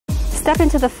Step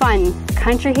into the fun.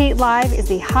 Country Heat Live is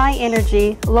the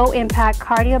high-energy, low-impact,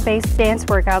 cardio-based dance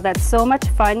workout that's so much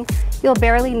fun, you'll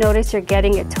barely notice you're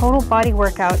getting a total body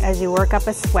workout as you work up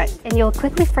a sweat, and you'll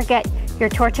quickly forget you're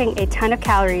torching a ton of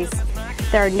calories.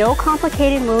 There are no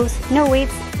complicated moves, no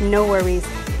weights, no worries.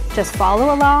 Just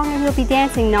follow along and you'll be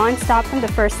dancing non-stop from the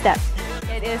first step.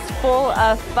 It is full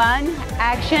of fun,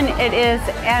 action. It is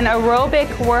an aerobic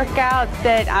workout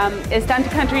that is done to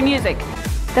country music.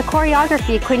 The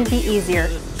choreography couldn't be easier.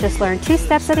 Just learn 2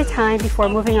 steps at a time before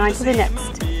moving on to the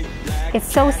next. It's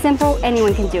so simple,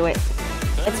 anyone can do it.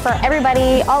 It's for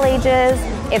everybody, all ages.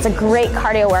 It's a great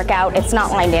cardio workout. It's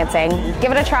not line dancing.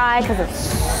 Give it a try because it's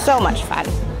so much fun.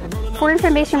 For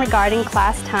information regarding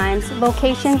class times,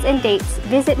 locations, and dates,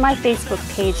 visit my Facebook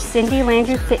page, Cindy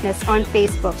Landry Fitness on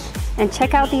Facebook, and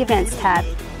check out the events tab,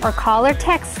 or call or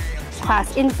text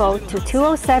class info to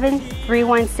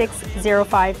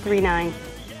 207-316-0539.